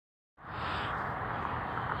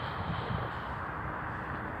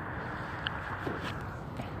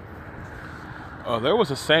There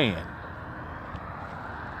was a saying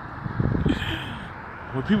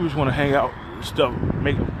when people just want to hang out and stuff,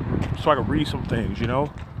 so I can read some things, you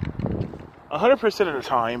know. 100% of the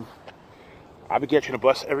time, I be catching a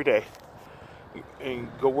bus every day and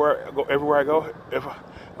go everywhere I go. If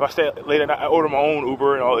I stay late at night, I order my own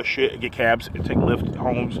Uber and all this shit and get cabs and take Lyft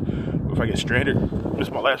homes. If I get stranded, this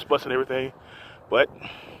is my last bus and everything. But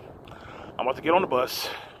I'm about to get on the bus,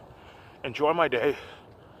 enjoy my day,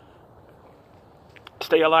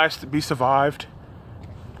 stay alive to be survived,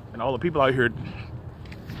 and all the people out here,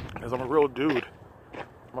 because I'm a real dude.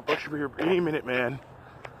 My bus should be here any minute, man.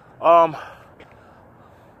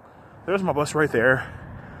 There's my bus right there.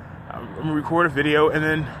 I'm gonna record a video and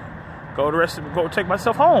then go take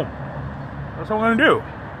myself home. That's what I'm gonna do.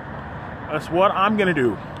 That's what I'm gonna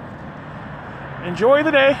do. Enjoy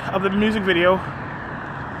the day of the music video,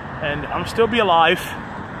 and I'm still be alive.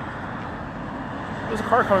 There's a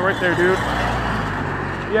car coming right there, dude.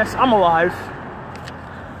 Yes, I'm alive.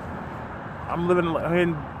 I'm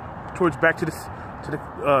heading towards back to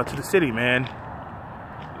the city, man.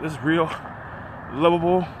 This is real,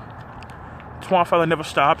 lovable. Swamp Fire never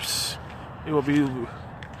stops. It will be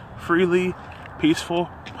freely, peaceful,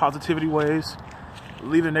 positivity ways.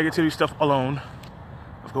 Leave the negativity stuff alone.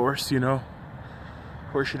 Of course, you know.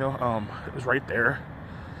 It was right there.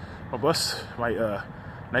 My bus, my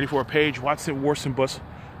 94 Page Watson Warson bus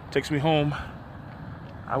takes me home.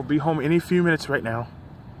 I will be home any few minutes right now.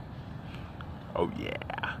 Oh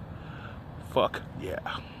yeah. Fuck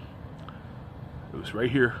yeah. It was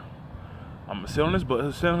right here. I'm gonna sit on this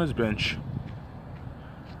bus, sit on this bench,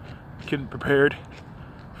 getting prepared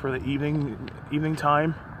for the evening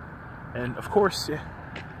time, and of course, yeah,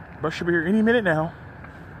 bus should be here any minute now.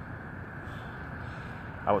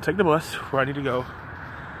 I will take the bus where I need to go.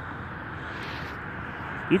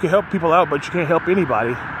 You can help people out, but you can't help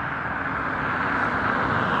anybody.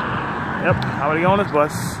 Yep, I'm gonna get on this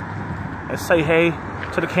bus and say hey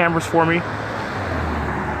to the cameras for me,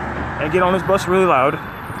 and get on this bus really loud,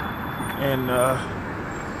 and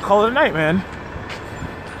call it a night, man.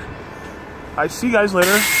 I see you guys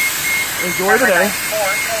later. Enjoy the day.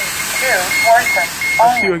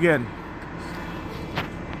 I'll see you again.